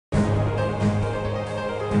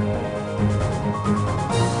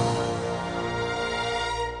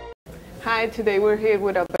Hi, today we're here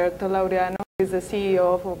with Alberto Laureano, who is the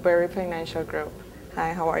CEO of Barri Financial Group.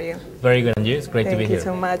 Hi, how are you? Very good, and you? It's great to be here. Thank you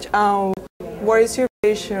so much. What is your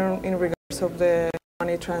vision in regards of the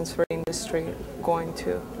money transfer industry going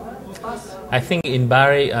to? I think in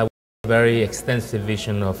Barri, we have a very extensive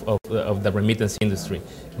vision of the remittance industry.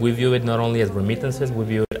 We view it not only as remittances, we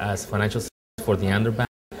view it as financial services for the underbanked,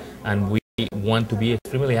 and we want to be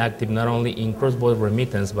extremely active not only in cross-border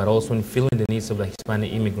remittance, but also in filling the needs of the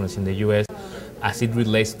Hispanic immigrants in the U.S. as it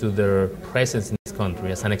relates to their presence in this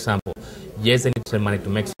country. As an example, yes, they need to send money to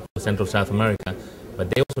Mexico, Central South America, but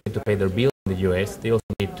they also need to pay their bills in the U.S. They also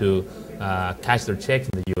need to cash their checks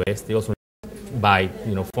in the U.S. They also need to buy,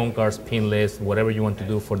 phone cards, PIN lists, whatever you want to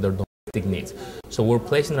do for their domestic needs. So we're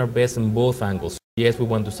placing our best in both angles. Yes, we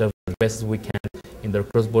want to serve as best as we can in their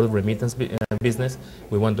cross-border remittance business.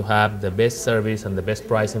 We want to have the best service and the best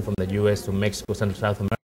pricing from the U.S. to Mexico, Central South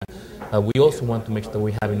America. We also want to make sure that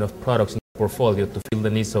we have enough products in the portfolio to fill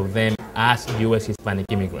the needs of them as U.S. Hispanic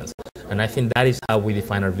immigrants. And I think that is how we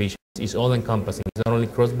define our vision. It's all-encompassing. It's not only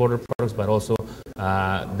cross-border products, but also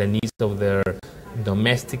the needs of their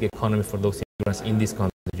domestic economy for those immigrants in this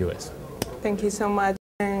country, the U.S. Thank you so much.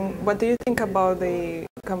 And what do you think about the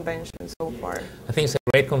convention so far? I think it's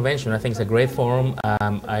a great convention. I think it's a great forum.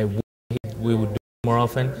 We would do it more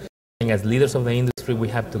often. I think as leaders of the industry, we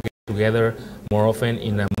have to get together more often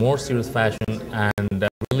in a more serious fashion and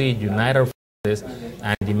really unite our forces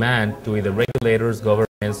and demand to either regulators,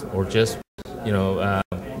 governments, or just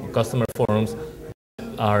customer forums,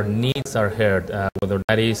 our needs are heard, whether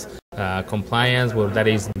that is compliance, whether that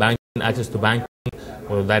is banking, access to banking,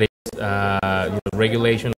 whether that is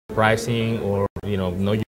regulation, pricing, or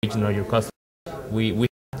know your region, know your customer. We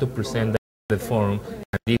have to present the forum,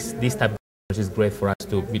 and this type of is great for us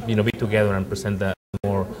to be together and present a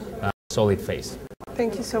more solid face.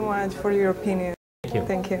 Thank you so much for your opinion. Thank you.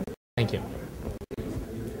 Thank you. Thank you.